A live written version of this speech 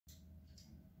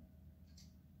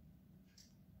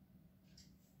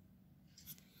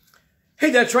Hey,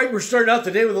 that's right. We're starting out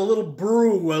the day with a little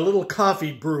brew, a little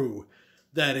coffee brew,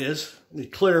 that is. Let me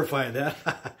clarify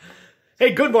that.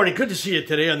 Hey, good morning. Good to see you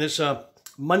today on this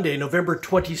Monday, November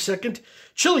 22nd.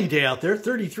 Chilly day out there,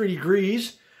 33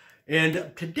 degrees.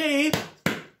 And today,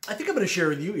 I think I'm going to share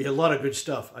with you a lot of good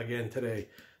stuff again today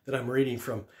that I'm reading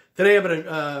from. Today,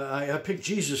 I picked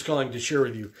Jesus Calling to share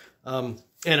with you. And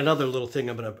another little thing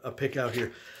I'm going to pick out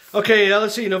here. Okay,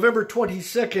 let's see, November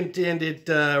 22nd,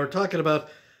 and we're talking about...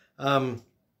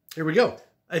 here we go.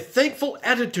 A thankful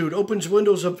attitude opens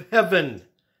windows of heaven.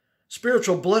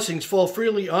 Spiritual blessings fall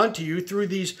freely onto you through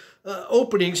these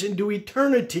openings into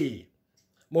eternity.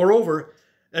 Moreover,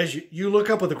 as you look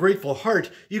up with a grateful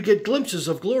heart, you get glimpses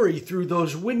of glory through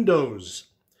those windows.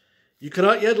 You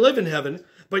cannot yet live in heaven,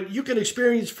 but you can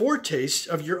experience foretastes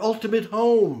of your ultimate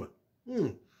home.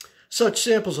 Such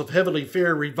samples of heavenly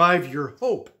fare revive your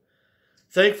hope.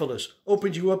 Thankfulness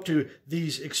opens you up to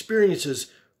these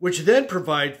experiences, which then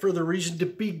provide further reason to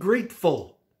be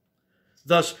grateful.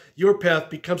 Thus, your path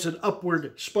becomes an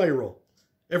upward spiral,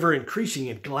 ever increasing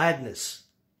in gladness.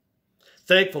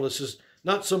 Thankfulness is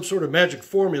not some sort of magic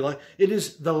formula. It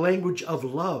is the language of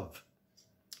love,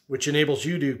 which enables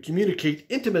you to communicate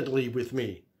intimately with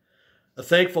me. A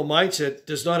thankful mindset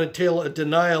does not entail a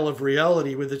denial of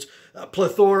reality with its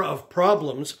plethora of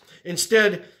problems.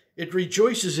 Instead, it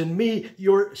rejoices in me,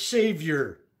 your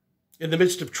Savior, in the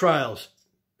midst of trials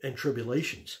and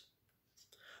tribulations.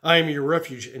 I am your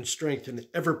refuge and strength, and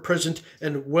ever-present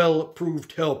and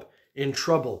well-proved help in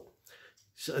trouble.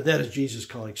 So that is Jesus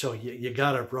calling. So you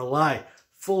got to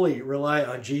fully rely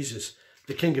on Jesus,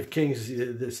 the King of Kings,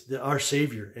 our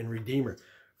Savior and Redeemer.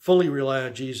 Fully rely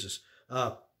on Jesus.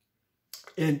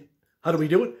 And how do we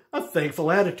do it? A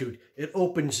thankful attitude. It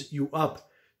opens you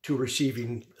up to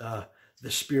receiving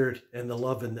the Spirit and the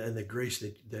love and the grace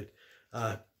that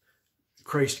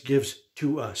Christ gives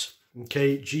to us.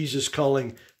 Okay, Jesus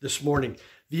Calling this morning.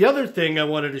 The other thing I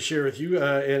wanted to share with you,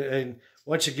 and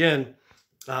once again,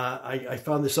 I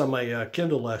found this on my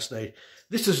Kindle last night.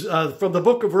 This is from the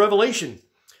book of Revelation.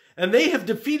 And they have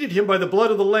defeated him by the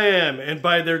blood of the Lamb and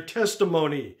by their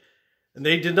testimony. And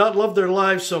they did not love their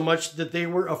lives so much that they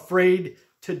were afraid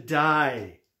to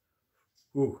die.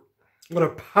 Ooh, what a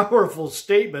powerful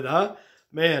statement, huh?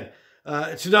 Man,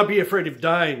 to not be afraid of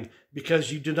dying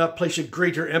because you do not place a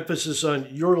greater emphasis on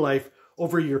your life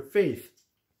over your faith.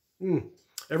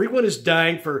 Everyone is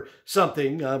dying for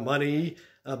something, money,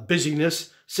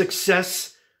 busyness,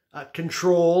 success,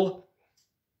 control.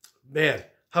 Man,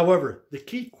 however, the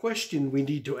key question we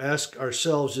need to ask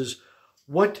ourselves is,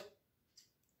 what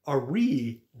are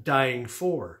we dying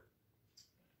for?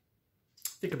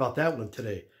 Think about that one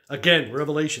today. Again,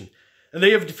 Revelation. And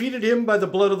they have defeated him by the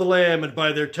blood of the Lamb and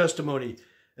by their testimony.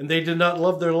 And they did not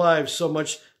love their lives so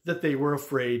much that they were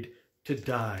afraid to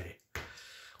die. A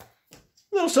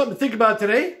little something to think about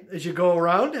today as you go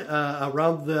around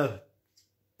the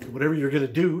whatever you're going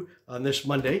to do on this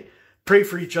Monday. Pray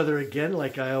for each other again,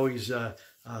 like I always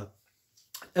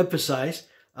emphasize.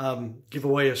 Give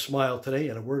away a smile today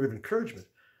and a word of encouragement.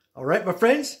 All right, my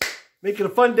friends, make it a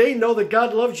fun day. Know that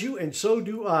God loves you, and so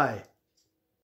do I.